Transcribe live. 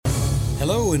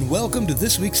Hello and welcome to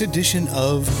this week's edition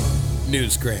of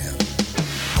Newsgram.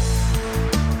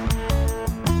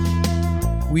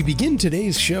 We begin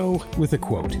today's show with a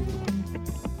quote.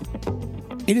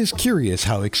 It is curious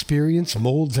how experience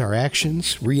molds our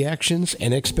actions, reactions,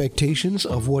 and expectations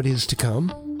of what is to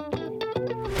come.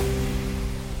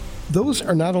 Those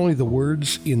are not only the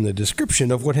words in the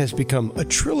description of what has become a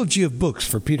trilogy of books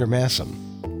for Peter Massam,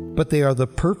 but they are the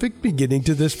perfect beginning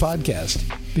to this podcast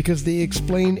because they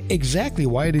explain exactly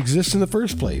why it exists in the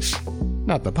first place.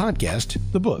 Not the podcast,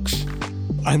 the books.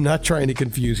 I'm not trying to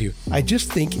confuse you. I just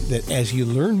think that as you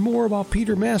learn more about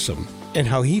Peter Massam and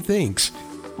how he thinks,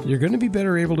 you're going to be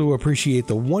better able to appreciate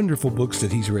the wonderful books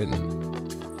that he's written.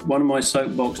 One of my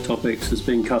soapbox topics has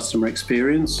been customer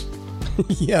experience.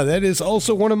 Yeah, that is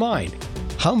also one of mine.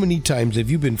 How many times have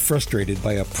you been frustrated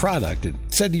by a product and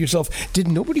said to yourself, did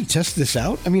nobody test this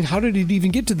out? I mean, how did it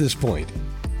even get to this point?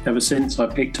 Ever since I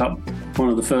picked up one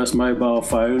of the first mobile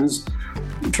phones,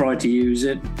 tried to use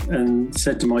it and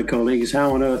said to my colleagues,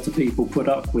 how on earth do people put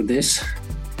up with this?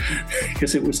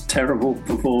 Because it was terrible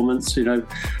performance,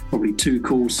 probably 2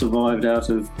 calls survived out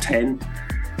of 10.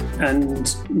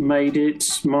 And made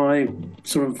it my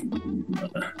sort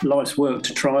of life's work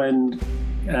to try and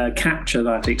capture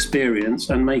that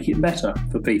experience and make it better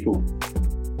for people.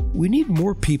 We need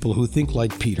more people who think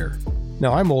like Peter.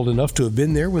 Now, I'm old enough to have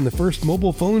been there when the first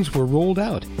mobile phones were rolled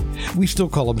out. We still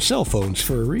call them cell phones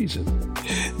for a reason.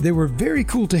 They were very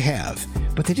cool to have,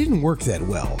 but they didn't work that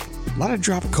well. A lot of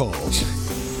dropped calls.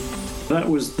 That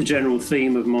was the general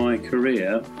theme of my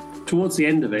career. Towards the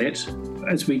end of it,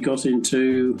 as we got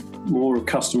into more of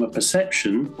customer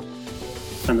perception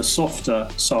and the softer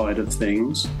side of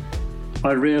things,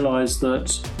 I realised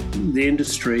that the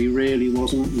industry really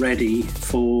wasn't ready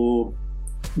for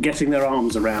getting their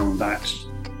arms around that.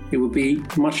 It would be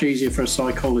much easier for a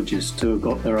psychologist to have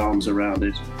got their arms around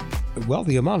it. Well,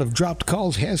 the amount of dropped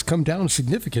calls has come down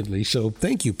significantly, so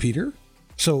thank you, Peter.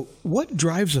 So, what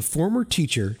drives a former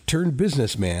teacher turned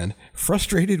businessman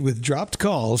frustrated with dropped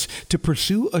calls to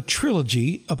pursue a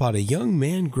trilogy about a young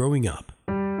man growing up?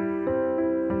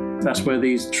 That's where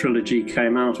these trilogy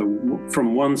came out of.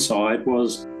 From one side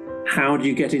was, how do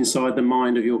you get inside the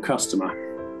mind of your customer?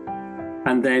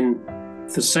 And then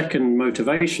the second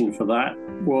motivation for that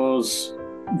was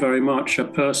very much a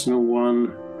personal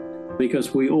one,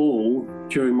 because we all,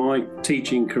 during my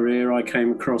teaching career, I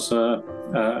came across a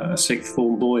sixth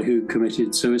form boy who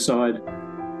committed suicide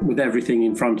with everything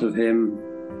in front of him.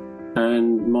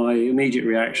 And my immediate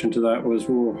reaction to that was,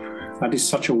 well, that is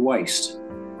such a waste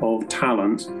of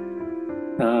talent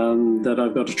that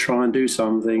I've got to try and do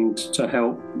something to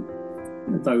help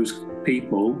those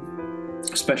people,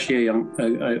 especially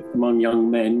among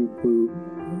young men who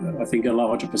I think a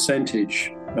larger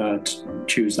percentage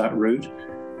choose that route,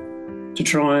 to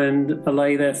try and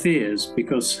allay their fears,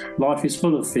 because life is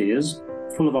full of fears,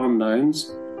 full of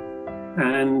unknowns,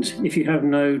 and if you have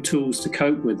no tools to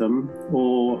cope with them,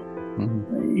 or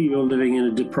you're living in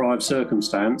a deprived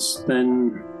circumstance,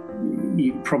 then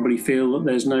you probably feel that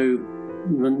there's no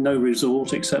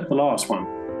resort except the last one.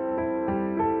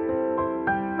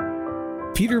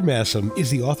 Peter Massam is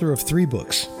the author of 3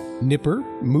 books, Nipper,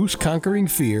 Moose Conquering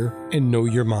Fear, and Know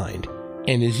Your Mind.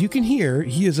 And as you can hear,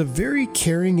 he is a very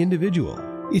caring individual.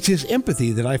 It's his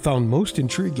empathy that I found most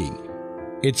intriguing.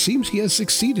 It seems he has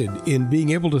succeeded in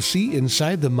being able to see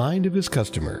inside the mind of his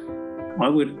customer. I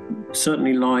would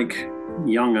certainly like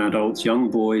young adults,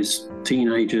 young boys,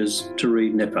 teenagers to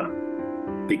read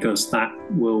Nipper, because that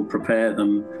will prepare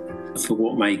them for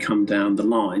what may come down the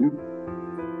line.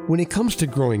 When it comes to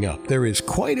growing up, there is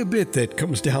quite a bit that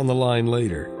comes down the line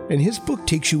later, and his book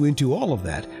takes you into all of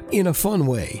that in a fun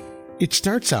way. It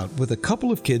starts out with a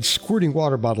couple of kids squirting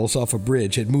water bottles off a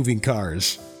bridge at moving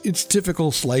cars. It's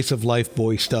typical slice of life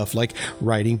boy stuff like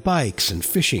riding bikes and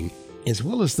fishing, as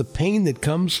well as the pain that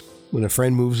comes when a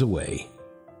friend moves away.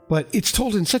 But it's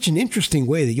told in such an interesting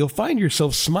way that you'll find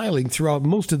yourself smiling throughout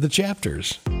most of the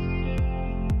chapters.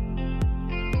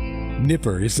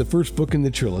 Nipper is the first book in the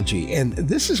trilogy, and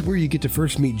this is where you get to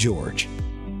first meet George.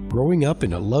 Growing up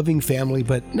in a loving family,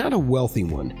 but not a wealthy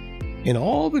one, and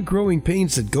all the growing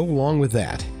pains that go along with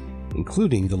that,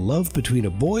 including the love between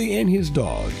a boy and his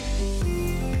dog.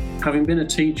 Having been a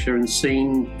teacher and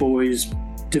seen boys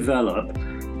develop,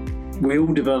 we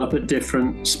all develop at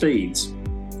different speeds.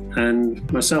 And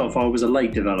myself, I was a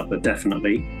late developer,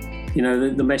 definitely.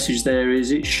 The message there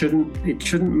is it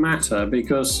shouldn't matter,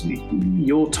 because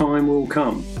your time will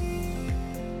come.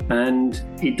 And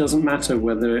it doesn't matter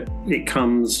whether it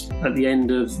comes at the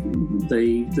end of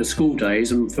the school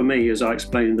days. And for me, as I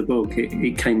explained in the book,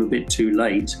 it came a bit too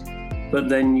late. But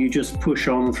then you just push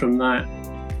on from that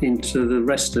into the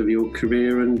rest of your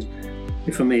career. And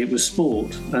for me, it was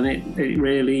sport, and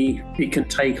it can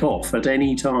take off at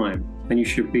any time, and you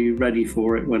should be ready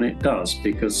for it when it does,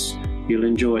 because you'll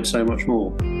enjoy it so much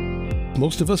more.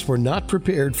 Most of us were not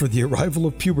prepared for the arrival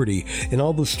of puberty and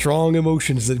all the strong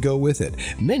emotions that go with it,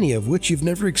 many of which you've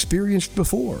never experienced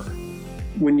before.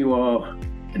 When you are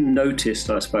noticed,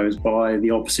 I suppose, by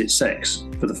the opposite sex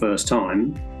for the first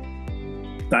time,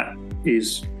 that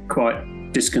is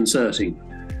quite disconcerting,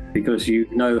 because you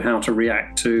know how to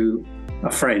react to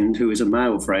a friend who is a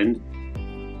male friend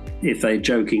if they're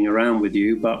joking around with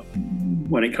you, but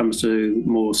when it comes to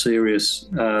more serious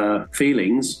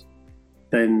feelings,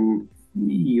 then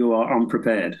you are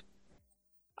unprepared.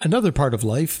 Another part of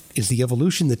life is the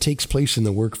evolution that takes place in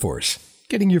the workforce,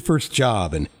 getting your first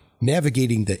job and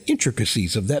navigating the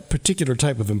intricacies of that particular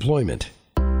type of employment.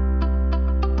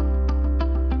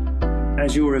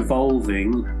 As you're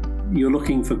evolving, you're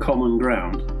looking for common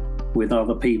ground with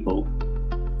other people.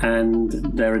 And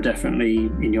there are definitely,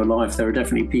 in your life, there are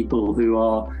definitely people who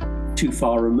are too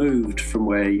far removed from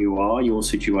where you are, your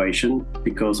situation,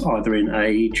 because either in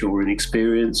age or in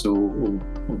experience or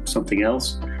something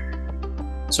else.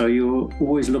 So you're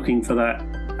always looking for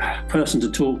that person to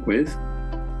talk with.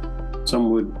 Some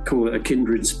would call it a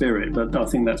kindred spirit, but I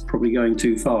think that's probably going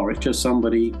too far. It's just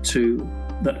somebody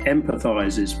that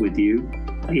empathizes with you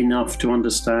enough to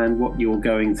understand what you're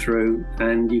going through,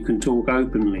 and you can talk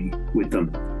openly with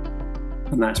them.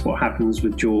 And that's what happens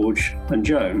with George and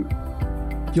Joan.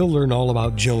 You'll learn all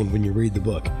about Joan when you read the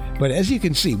book. But as you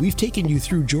can see, we've taken you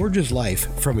through George's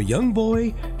life from a young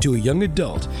boy to a young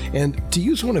adult. And to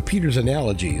use one of Peter's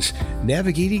analogies,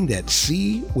 navigating that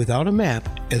sea without a map,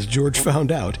 as George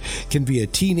found out, can be a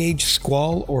teenage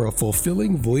squall or a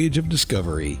fulfilling voyage of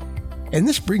discovery. And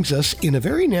this brings us in a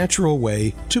very natural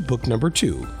way to book number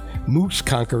 2, Moose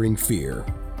Conquering Fear.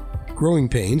 Growing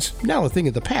pains, now a thing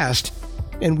of the past,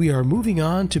 and we are moving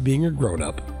on to being a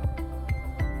grown-up.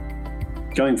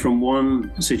 Going from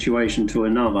one situation to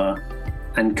another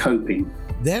and coping.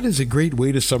 That is a great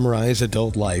way to summarize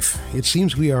adult life. It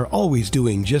seems we are always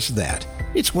doing just that.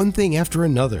 It's one thing after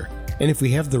another. And if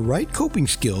we have the right coping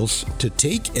skills to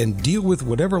take and deal with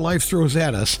whatever life throws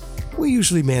at us, we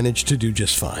usually manage to do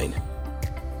just fine.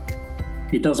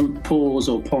 It doesn't pause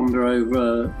or ponder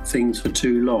over things for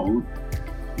too long.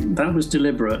 That was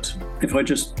deliberate. If I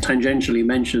just tangentially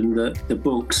mention the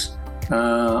books,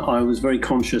 I was very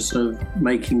conscious of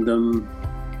making them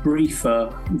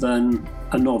briefer than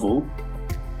a novel,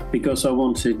 because I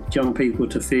wanted young people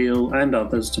to feel, and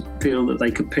others to feel, that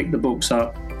they could pick the books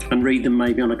up and read them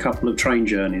maybe on a couple of train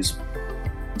journeys.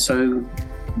 So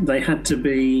they had to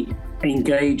be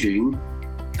engaging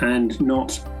and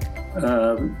not,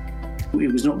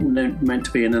 it was not meant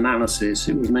to be an analysis.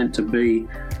 It was meant to be,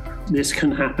 this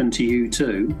can happen to you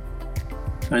too.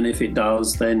 And if it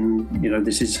does, then,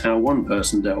 this is how one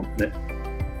person dealt with it.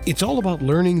 It's all about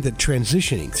learning that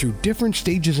transitioning through different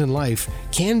stages in life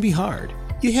can be hard.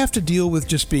 You have to deal with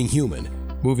just being human,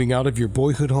 moving out of your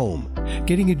boyhood home,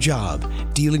 getting a job,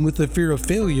 dealing with the fear of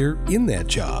failure in that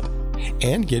job,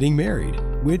 and getting married,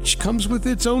 which comes with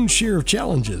its own share of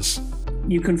challenges.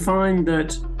 You can find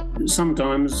that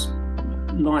sometimes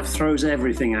life throws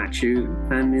everything at you,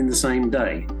 and in the same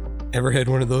day. Ever had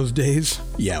one of those days?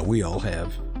 Yeah, we all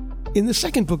have. In the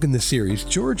second book in the series,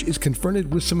 George is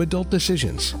confronted with some adult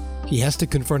decisions. He has to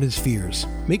confront his fears,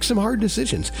 make some hard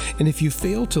decisions, and if you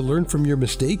fail to learn from your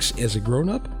mistakes as a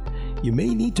grown-up, you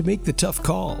may need to make the tough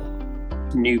call.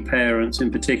 New parents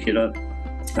in particular,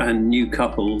 and new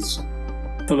couples,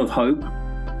 full of hope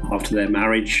after their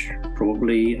marriage,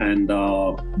 probably, and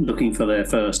are looking for their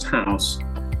first house.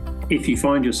 If you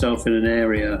find yourself in an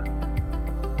area,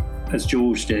 as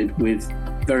George did, with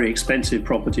very expensive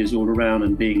properties all around,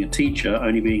 and being a teacher,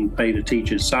 only being paid a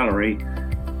teacher's salary,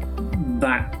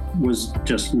 that was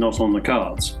just not on the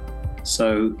cards.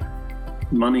 So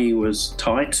money was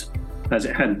tight, as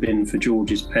it had been for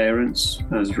George's parents,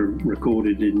 as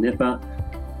recorded in Nipper,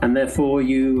 and therefore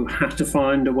you have to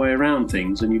find a way around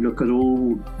things, and you look at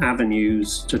all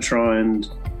avenues to try and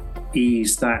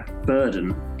ease that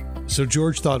burden. So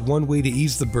George thought one way to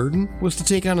ease the burden was to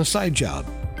take on a side job,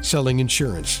 selling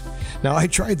insurance. Now, I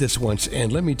tried this once,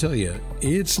 and let me tell you,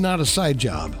 it's not a side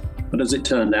job. But as it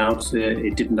turned out,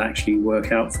 it didn't actually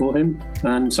work out for him,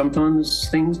 and sometimes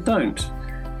things don't.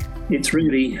 It's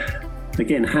really,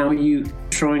 again, how you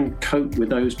try and cope with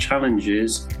those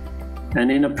challenges,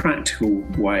 and in a practical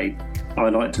way. I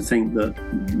like to think that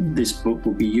this book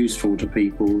will be useful to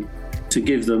people, to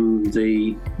give them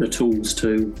the tools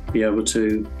to be able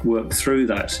to work through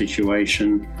that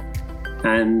situation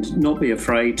and not be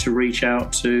afraid to reach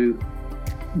out to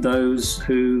those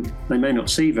who they may not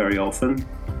see very often.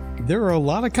 There are a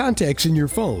lot of contacts in your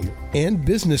phone and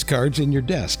business cards in your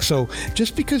desk, so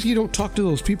just because you don't talk to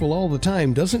those people all the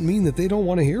time doesn't mean that they don't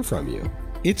want to hear from you.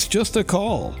 It's just a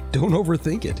call. Don't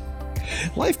overthink it.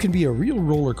 Life can be a real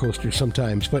roller coaster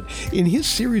sometimes, but in his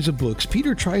series of books,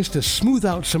 Peter tries to smooth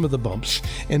out some of the bumps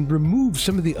and remove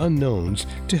some of the unknowns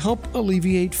to help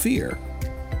alleviate fear.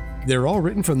 They're all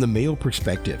written from the male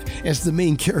perspective, as the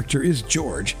main character is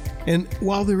George. And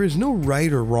while there is no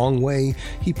right or wrong way,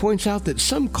 he points out that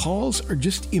some calls are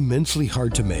just immensely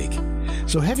hard to make.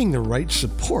 So having the right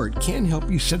support can help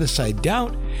you set aside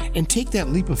doubt and take that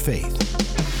leap of faith.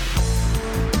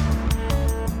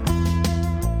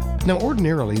 Now,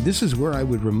 ordinarily, this is where I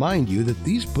would remind you that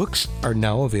these books are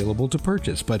now available to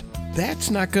purchase, but that's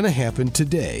not going to happen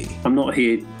today. I'm not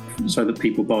here so that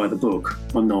people buy the book.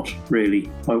 I'm not really.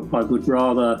 I would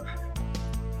rather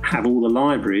have all the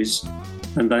libraries,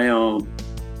 and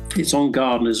it's on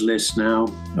Gardner's list now,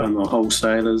 and the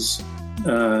wholesalers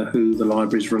who the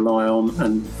libraries rely on,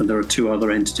 and there are 2 other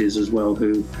entities as well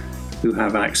who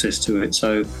have access to it.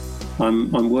 So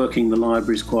I'm working the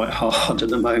libraries quite hard at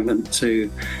the moment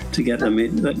to get them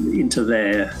into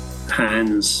their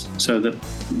hands, so that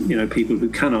people who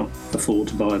cannot afford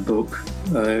to buy a book,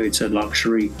 it's a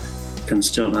luxury, can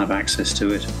still have access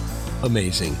to it.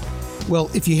 Amazing. Well,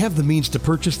 if you have the means to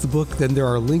purchase the book, then there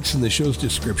are links in the show's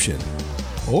description.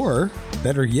 Or,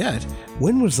 better yet,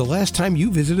 when was the last time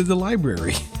you visited the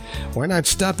library? Why not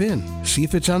stop in, see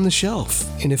if it's on the shelf,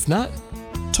 and if not,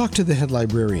 talk to the head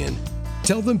librarian.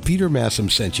 Tell them Peter Massam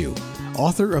sent you,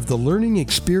 author of the Learning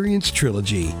Experience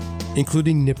Trilogy,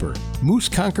 including Nipper, Moose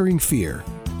Conquering Fear,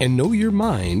 and Know Your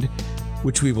Mind,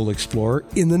 which we will explore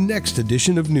in the next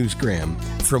edition of Newsgram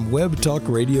from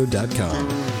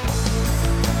webtalkradio.com.